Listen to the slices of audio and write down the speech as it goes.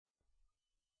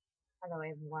Hello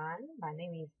everyone, my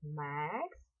name is Max.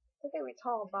 Today we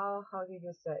talk about how to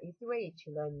use the easy way to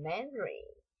learn Mandarin.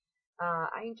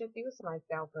 I introduce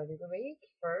myself a little bit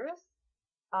first.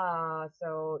 My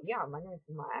name is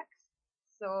Max.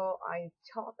 So I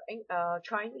taught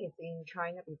Chinese in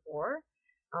China before.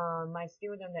 My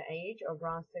student age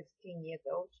around 16 years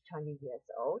old to 20 years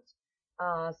old.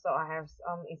 So I have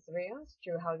some experience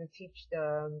to how to teach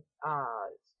the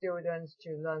students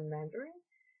to learn Mandarin.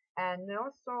 And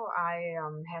also I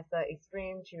have the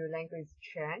experience to language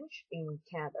change in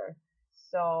Canada.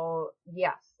 So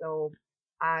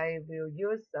I will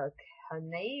use the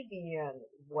Canadian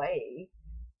way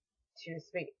to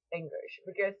speak English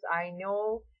because I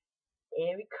know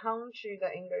every country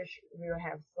the English will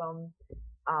have some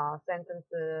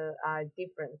sentences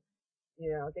different,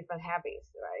 different habits,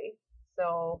 right?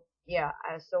 So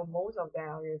most of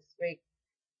them will speak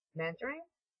Mandarin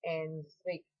and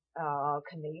speak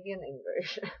Canadian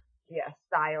English. Yeah,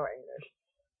 style English.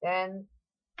 Then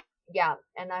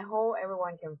and I hope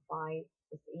everyone can find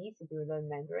it's easy to learn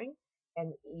Mandarin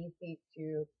and easy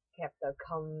to have the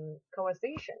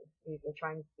conversation with the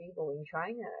Chinese people in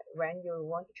China when you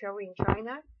want to travel in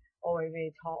China, or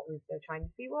maybe talk with the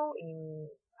Chinese people in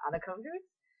other countries,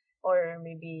 or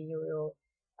maybe you will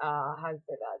how to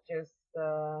say that just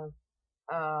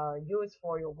use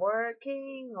for your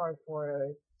working or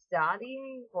for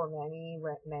studying for many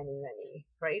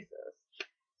places.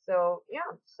 So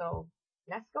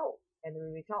let's go and we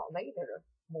will talk later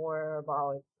more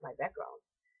about my background.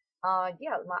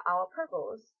 Our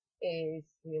purpose is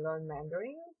we learn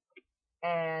Mandarin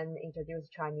and introduce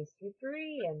Chinese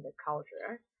history and the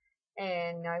culture.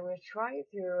 And I will try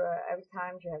to every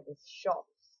time to have this short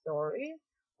story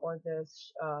or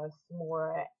this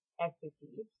small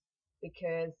activities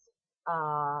because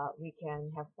we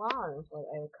can have fun for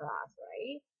every class,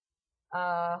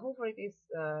 right? Hopefully this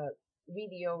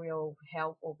video will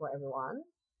helpful for everyone.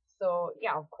 So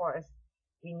yeah, of course,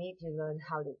 we need to learn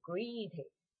how to greet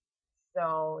it.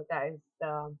 So that is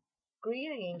the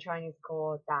greeting in Chinese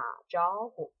called 打招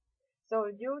呼. So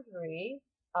usually,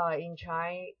 in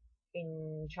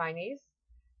Chinese,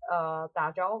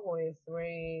 打招呼 is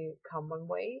very common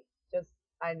way. Just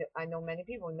I know many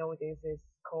people know this is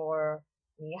called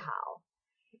你好.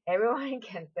 Everyone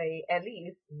can say at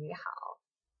least 你好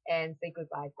and say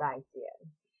goodbye 再见.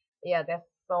 Yeah, that's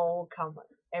so common.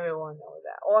 Everyone knows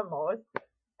that almost.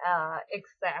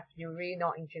 Except you're really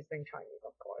not interested in Chinese,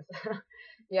 of course.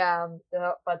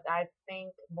 But I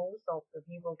think most of the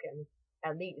people can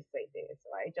at least say this,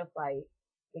 right? Just like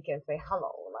we can say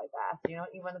hello like that.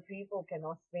 Even the people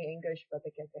cannot speak English, but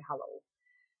they can say hello.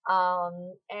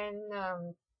 And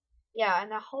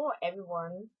I hope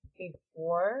everyone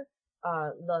before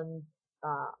learn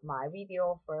my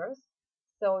video first,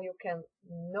 so you can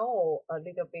know a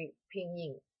little bit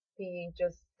pinyin. Pinyin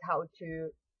just how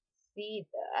to see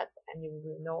that, and you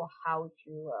will know how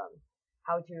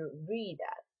to read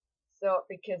that. So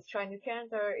because Chinese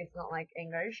character is not like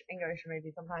English. English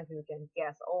maybe sometimes you can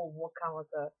guess, oh, what kind of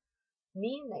the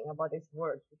meaning about this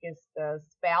word because the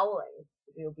spelling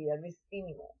will be a bit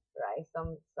similar, right?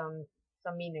 Some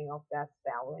meaning of that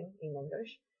spelling in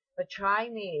English. But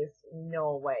Chinese,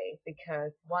 no way,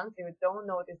 because once you don't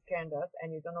know these characters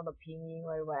and you don't know the pinyin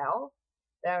very well,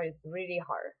 that is really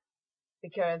hard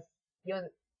because you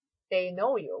they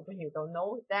know you, but you don't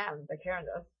know them, the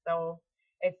characters. So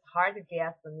it's hard to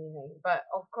guess the meaning. But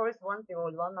of course, once you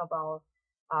learn about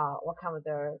what kind of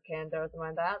the characters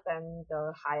and that, then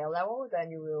the higher level, then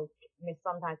you will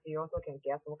sometimes you also can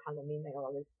guess what kind of meaning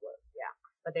of this word. Yeah,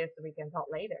 but this we can talk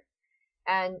later.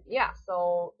 And yeah,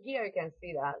 so here you can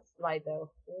see that like the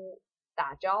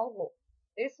打招呼.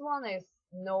 This one is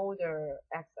no the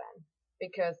accent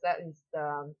because that is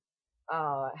the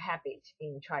habit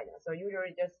in China. So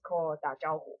usually just call 打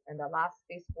招呼 and the last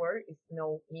this word is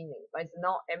no meaning, but it's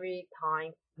not every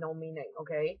time no meaning,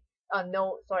 okay?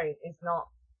 No, sorry, it's not,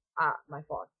 my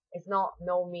fault. It's not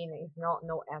no meaning, it's not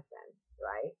no accent,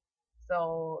 right?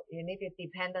 So you need to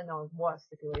dependent on what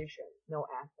situation, no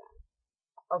accent.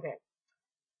 Okay,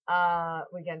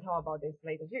 we can talk about this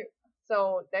later too.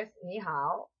 So that's 你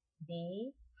好,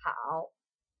 你好,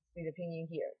 see the pinyin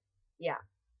here. Yeah,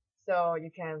 so you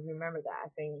can remember that. I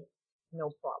think no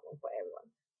problem for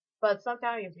everyone. But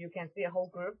sometimes if you can see a whole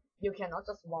group, you cannot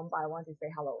just one by one to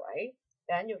say hello, right?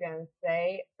 Then you can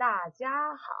say 大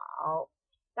家好,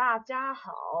 大家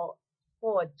好,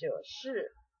 或者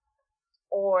是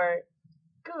or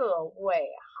各位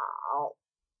好.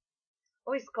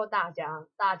 Always call 大家.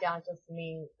 大家 just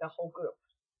mean the whole group.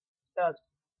 The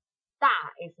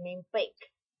大 is mean big.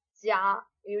 家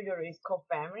usually it's called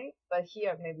family, but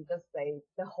here maybe just say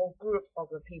the whole group of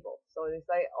the people. So it's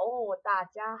like, oh, 大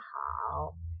家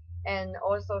好, and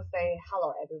also say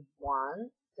hello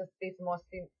everyone. Just this more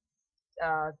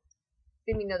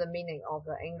similar the meaning of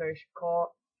the English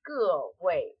called 各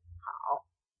位好,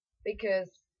 because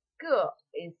个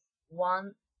is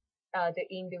one the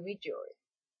individual,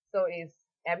 so it's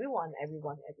everyone,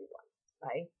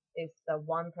 right? It's the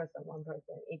one person,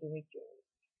 individual,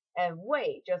 and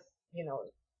way just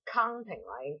counting,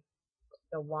 right?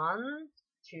 The 1,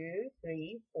 2,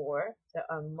 3, 4, the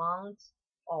amount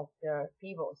of the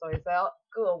people. So it's like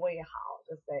各位好,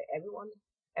 just say everyone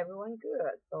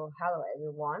good. So hello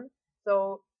everyone.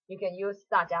 So you can use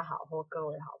大家好 or 各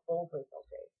位好, both is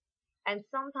okay. And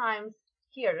sometimes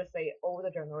here just say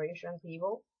older generation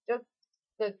people, just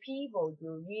the people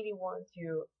you really want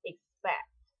to expect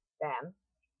them.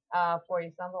 For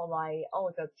example, like,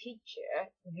 oh, the teacher,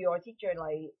 your teacher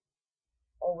like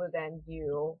older than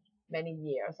you many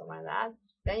years, something like that.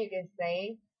 Then you can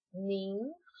say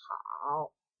您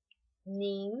好,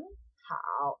 您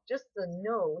好. Just the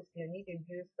nose, you need to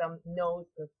use some nose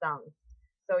sounds.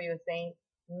 So you say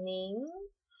您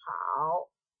好.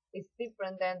 It's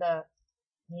different than the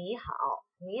你好.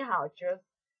 你好 just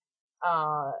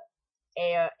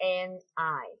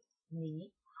ANI,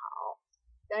 你好.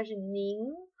 但是您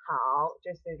好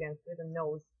just you can see the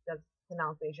nose, the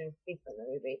pronunciation is different a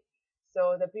little bit.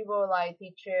 So the people like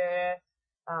teacher,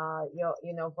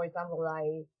 for example,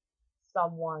 like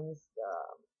someone's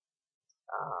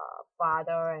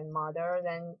father and mother,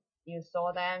 then you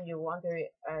saw them, you want to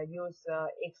use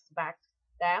expect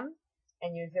them,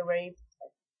 and use a very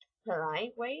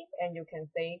polite way, and you can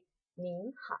say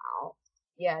您好.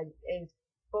 Yeah, it's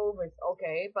both is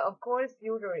okay, but of course,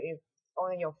 usually if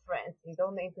only your friends, you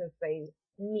don't need to say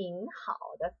您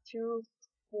好. That's too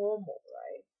formal,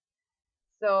 right?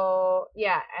 So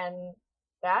yeah, and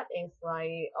that is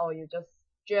like, oh, you just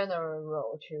general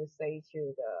rule to say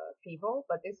to the people,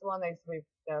 but this one is with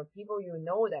the people you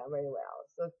know them very well.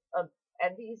 So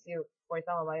at least you, for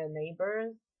example, like your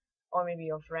neighbors or maybe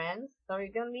your friends. So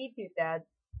you can leave it that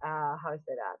how to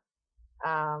say that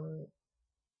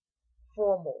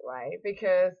formal, right?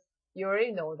 Because you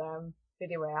already know them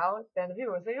pretty well. Then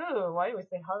people say, oh, why you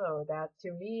say hello? That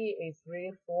to me is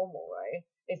really formal, right?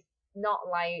 It's not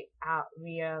like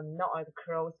we are not a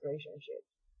close relationship.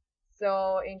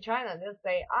 So in China, just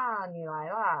say 你来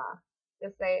啦.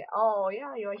 Just say, oh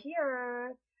yeah, you're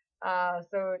here.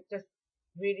 So just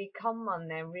really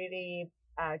common and really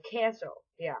casual.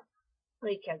 Yeah,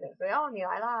 really casual. Say, oh 你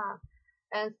来啦.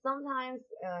 And sometimes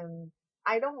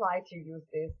I don't like to use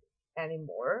this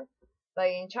anymore. But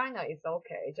in China, it's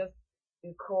okay. Just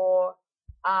you call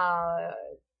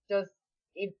just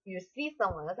if you see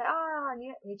someone, say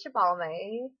你吃饱了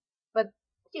没? But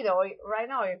right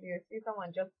now, if you see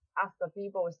someone, just ask the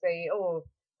people, say, oh,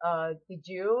 did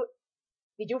you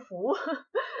full?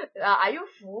 Are you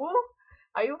full?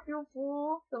 Are you feel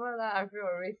full? Something like that. I feel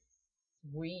very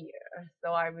weird.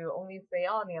 So I will only say,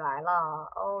 oh, 你来了.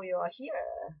 Oh, you are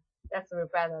here. That's real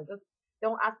better. Just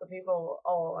don't ask the people,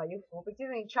 oh, are you full?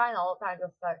 Because in China, all the time,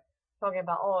 just like talking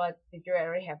about, oh, did you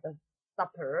already have the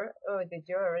supper? Oh, did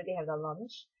you already have the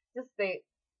lunch? Just they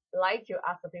like to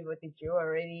ask the people, did you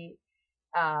already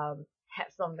have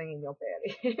something in your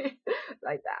belly?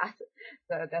 Like that.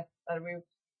 So that's a real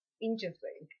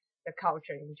interesting, the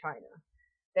culture in China.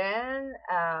 Then,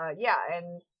 yeah,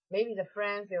 and maybe the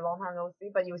friends you long time no see,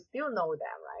 but you still know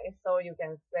them, right? So you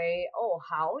can say, oh,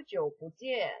 好久不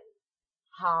见.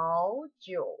 好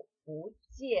久不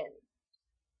见.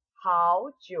 好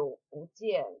久不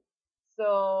见.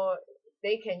 So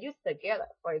they can use together.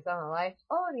 For example, like,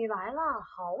 oh, 你来了,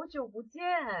 好久不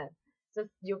见. Just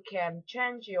you can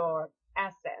change your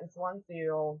accents once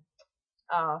you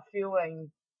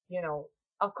feeling,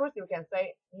 of course you can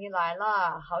say 你来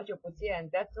了, 好久不见.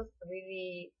 That's just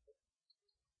really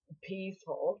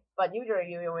peaceful. But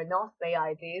usually you will not say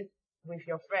like this with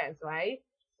your friends, right?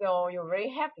 So you're very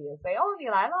happy to say, oh, 你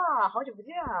来了, 好久不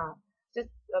见. Just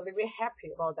a little bit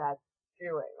happy about that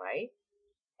feeling, right?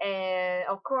 And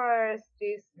of course,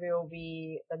 this will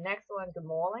be the next one, good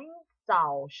morning.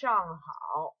 早上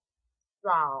好.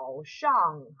 早上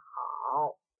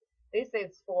好. This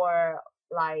is for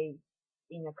like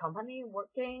in a company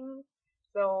working.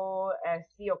 So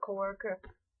see your coworker,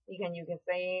 you can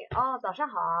say, oh, 早上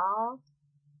好.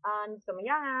 你怎么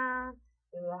样啊?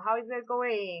 How is it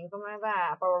going? Something like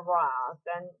that. Blah blah blah.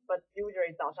 Then, but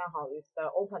usually 早上好 is the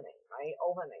opening, right?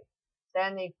 Opening.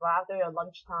 Then if after your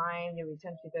lunchtime you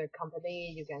return to the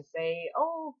company, you can say,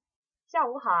 oh, 下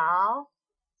午好.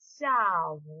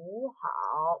 下午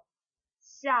好.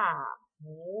 下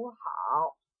午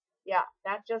好. yeah,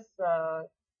 that's just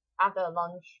after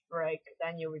lunch break,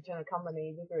 then you return to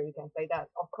company. Usually you can say that.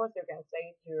 Of course, you can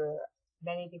say to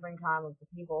many different kind of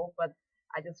people, but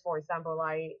I just, for example,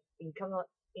 like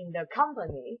in the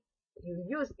company, you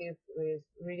use this with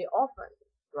really often,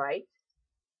 right?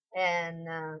 And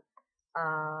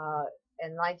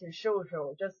and like to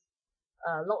social, just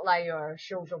look like you're a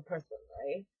social person,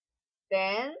 right?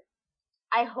 Then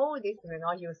I hope this will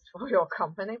not use for your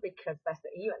company because that's the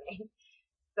evening.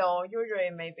 So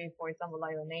usually maybe for example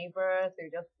like your neighbors, you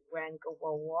just went go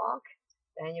for a walk,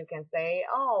 then you can say,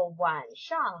 oh, 晚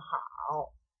上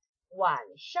好，晚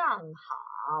上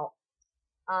好.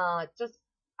 Just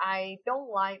I don't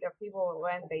like the people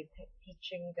when they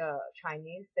teaching the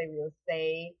Chinese, they will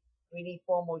say really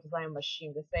formal, just like a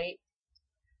machine. They say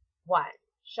晚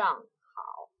上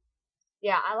好.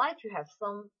 Yeah, I like to have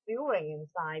some feeling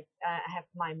inside, have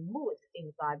my mood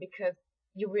inside because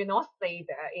you will not say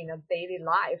that in a daily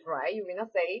life, right? You will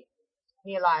not say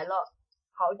你来了，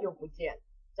好久不见，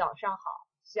早上好，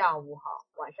下午好，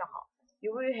晚上好.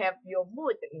 You will have your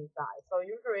mood inside. So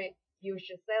usually you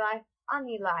should say like 啊，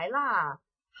你来啦，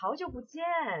好久不见，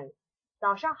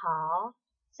早上好，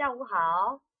下午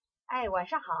好，哎，晚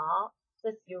上好.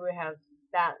 Just you will have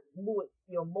that mood,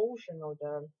 your emotional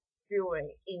the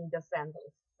feeling in the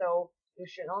sentence. So you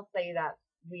should not say that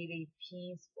really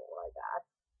peaceful like that.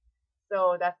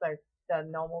 So that's like the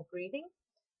normal greeting.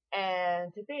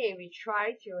 And today we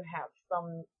try to have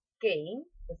some game,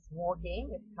 a small game.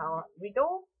 It's called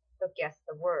riddle. So guess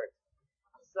the word.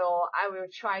 So I will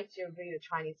try to read the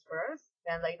Chinese first,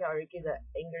 then later I will give the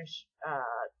English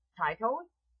title.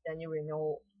 Then you will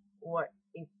know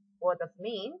what does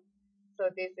mean. So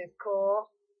this is called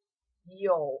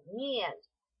有面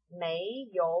没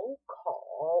有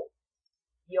口，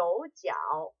有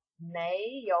脚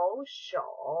没有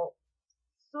手，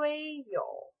虽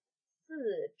有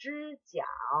四只脚，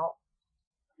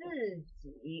自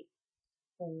己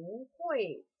不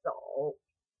会走.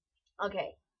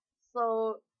 Okay,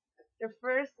 so the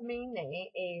first meaning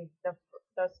is the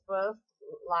first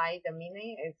line. The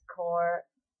meaning is called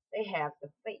they have the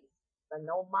face but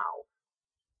no mouth.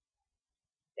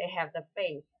 They have the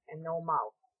face and no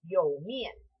mouth. 有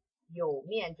面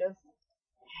just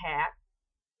have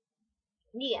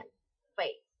面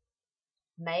face.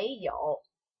 没有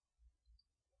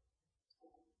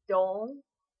don't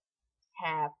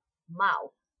have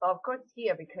mouth. But of course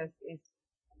here because it's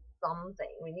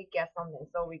something, we need to get something,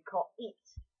 so we call it.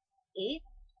 It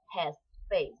has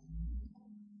face,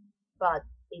 but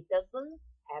it doesn't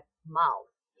have mouth.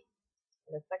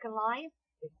 The second line,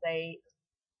 we say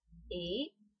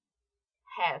it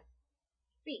has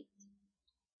feet,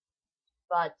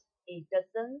 but it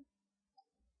doesn't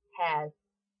have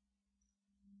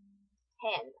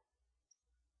hand.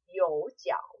 有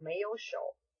脚没有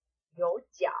手，有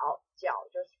脚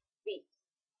just feet.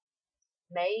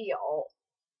 没有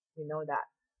you know that.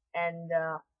 And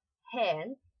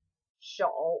hand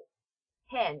手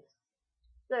hand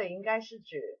这应该是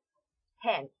指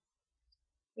hand，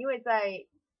 因为在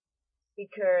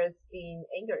because in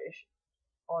English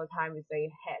all the time we say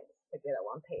hands together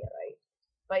one pair, right?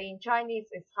 But in Chinese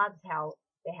it's hard to tell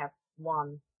they have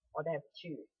one or they have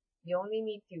two. You only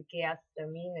need to guess the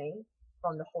meaning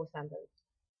from the whole sentence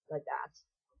like that.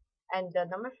 And the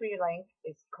number 3 link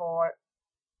is called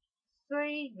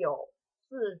虽有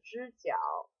四只脚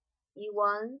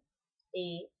even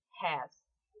it has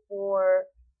 4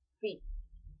 feet.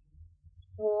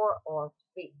 4 or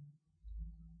feet.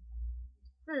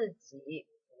 自己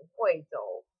不会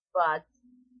走 but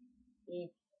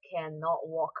it cannot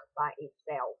walk by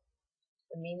itself.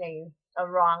 The meaning is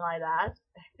around like that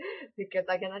because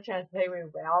I cannot translate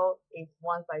it well if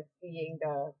once I see in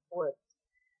the words.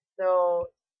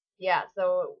 So yeah,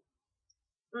 so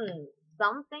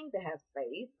something that has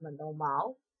face but no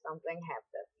mouth, something have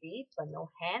the feet but no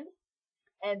hands,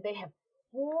 and they have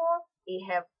it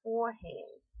have 4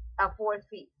 hands, 4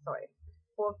 feet, sorry,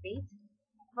 4 feet,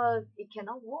 but it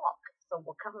cannot walk. So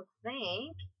what kind of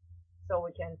thing? So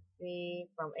we can see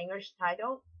from English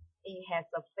title, it has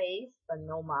a face but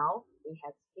no mouth, it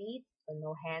has feet but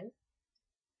no hands.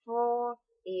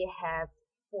 It has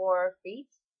 4 feet,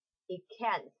 it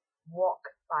can't walk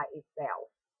by itself.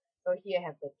 So here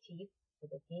have the teeth for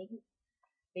the feet.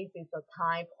 This is a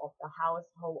type of the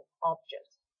household object.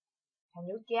 Can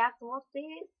you guess what this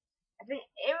is? I think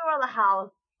every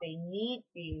house they need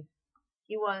this.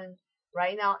 Even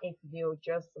right now, if you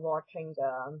just watching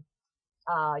the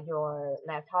your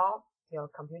laptop, your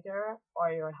computer,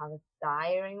 or you have a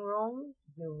dining room,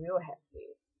 you will have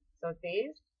this. So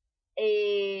this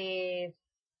is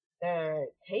the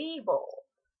table,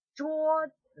 桌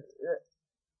子.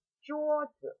桌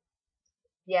子.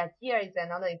 Yes, here is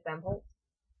another example.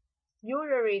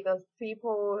 Usually the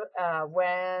people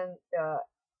when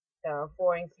the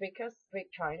foreign speakers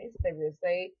speak Chinese, they will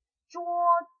say 桌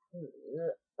子,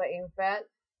 but in fact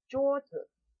桌子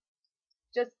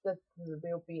just the 子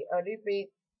will be a little bit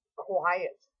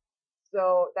quiet.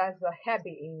 So that's a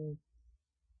habit in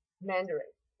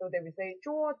Mandarin. So they will say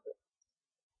桌子.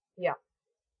 Yeah.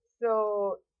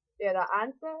 So yeah, the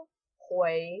answer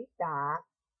回答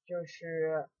就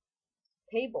是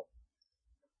table.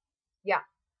 Yeah.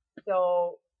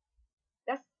 So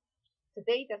that's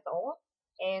today. That's all.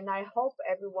 And I hope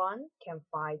everyone can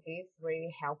find this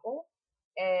really helpful.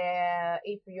 And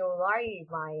if you like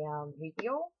my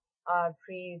video,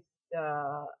 please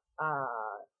uh,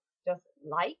 just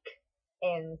like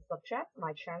and subscribe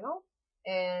my channel.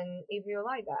 And if you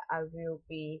like that, I will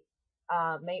be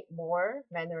make more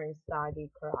Mandarin study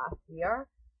class here.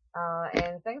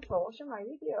 And thanks for watching my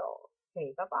video.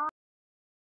 Okay, bye bye.